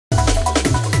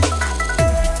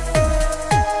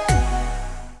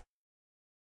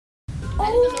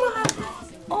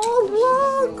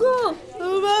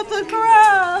look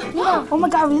around. Yeah. Oh my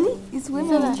God, really? It's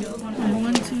swimming.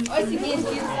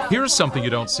 Here's something you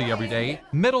don't see every day.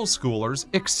 Middle schoolers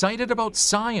excited about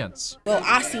science. Well,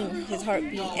 I seen his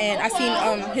heartbeat and I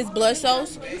seen his blood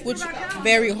cells, which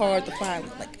very hard to find,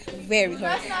 like very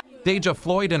hard. Deja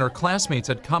Floyd and her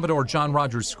classmates at Commodore John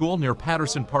Rogers School near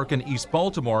Patterson Park in East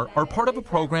Baltimore are part of a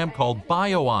program called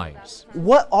BioEyes.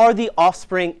 What are the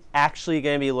offspring actually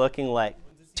going to be looking like?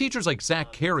 Teachers like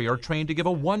Zach Carey are trained to give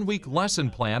a one-week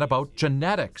lesson plan about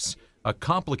genetics, a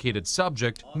complicated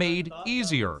subject made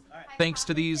easier thanks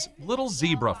to these little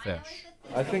zebrafish.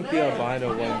 I think the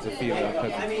albino one's a female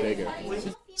because it's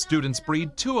bigger. Students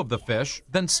breed 2 of the fish,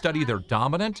 then study their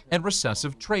dominant and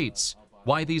recessive traits.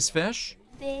 Why these fish?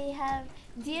 They have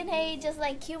DNA just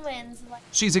like humans.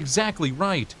 She's exactly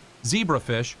right.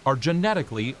 Zebrafish are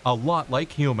genetically a lot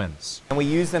like humans. And we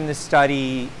use them to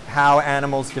study how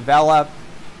animals develop,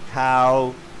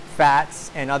 how fats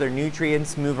and other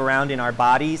nutrients move around in our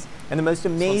bodies. And the most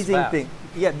amazing thing,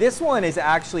 this one is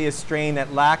actually a strain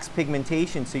that lacks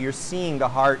pigmentation, so you're seeing the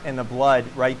heart and the blood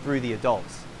right through the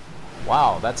adults.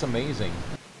 Wow, that's amazing.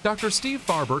 Dr. Steve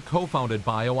Farber co-founded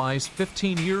BioEyes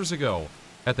 15 years ago.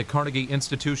 At the Carnegie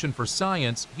Institution for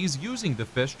Science, he's using the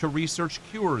fish to research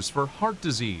cures for heart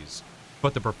disease.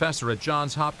 But the professor at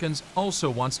Johns Hopkins also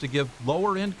wants to give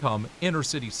lower-income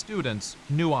inner-city students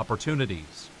new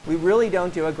opportunities. We really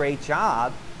don't do a great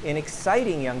job in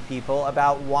exciting young people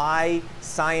about why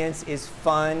science is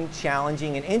fun,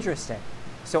 challenging, and interesting.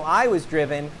 So I was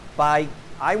driven by,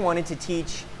 I wanted to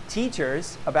teach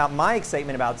teachers about my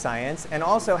excitement about science and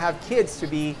also have kids to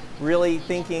be really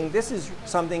thinking this is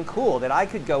something cool that I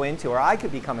could go into or I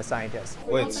could become a scientist.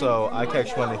 Wait, so I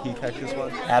catch one and he catches one?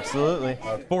 Absolutely.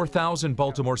 4,000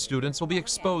 Baltimore students will be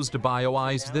exposed to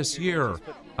BioEyes this year.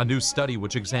 A new study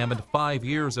which examined 5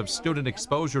 years of student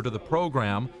exposure to the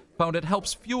program found it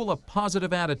helps fuel a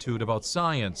positive attitude about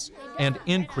science and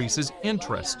increases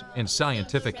interest in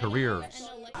scientific careers.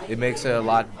 It makes it a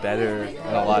lot better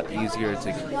and a lot easier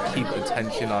to keep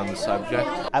attention on the subject.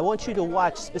 I want you to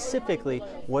watch specifically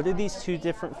what are these 2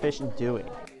 different fish doing.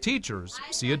 Teachers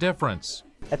see a difference.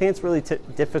 I think it's really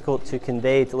difficult to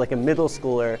convey to like a middle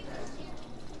schooler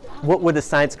what would a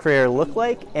science career look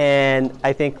like, and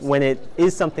I think when it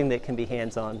is something that can be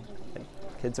hands-on,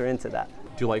 kids are into that.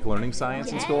 Do you like learning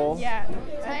science in school? Yeah.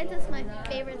 Science is my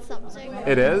favorite subject.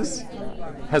 It is?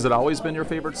 Has it always been your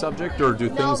favorite subject, or do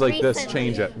things like this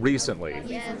change it recently?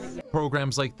 Yes.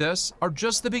 Programs like this are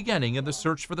just the beginning in the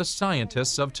search for the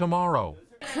scientists of tomorrow.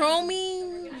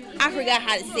 Chroming, I forgot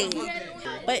how to say it,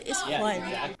 but it's fun.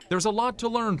 There's a lot to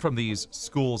learn from these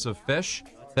schools of fish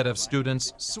that have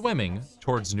students swimming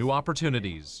towards new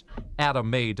opportunities. Adam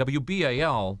May,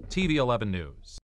 WBAL-TV 11 News.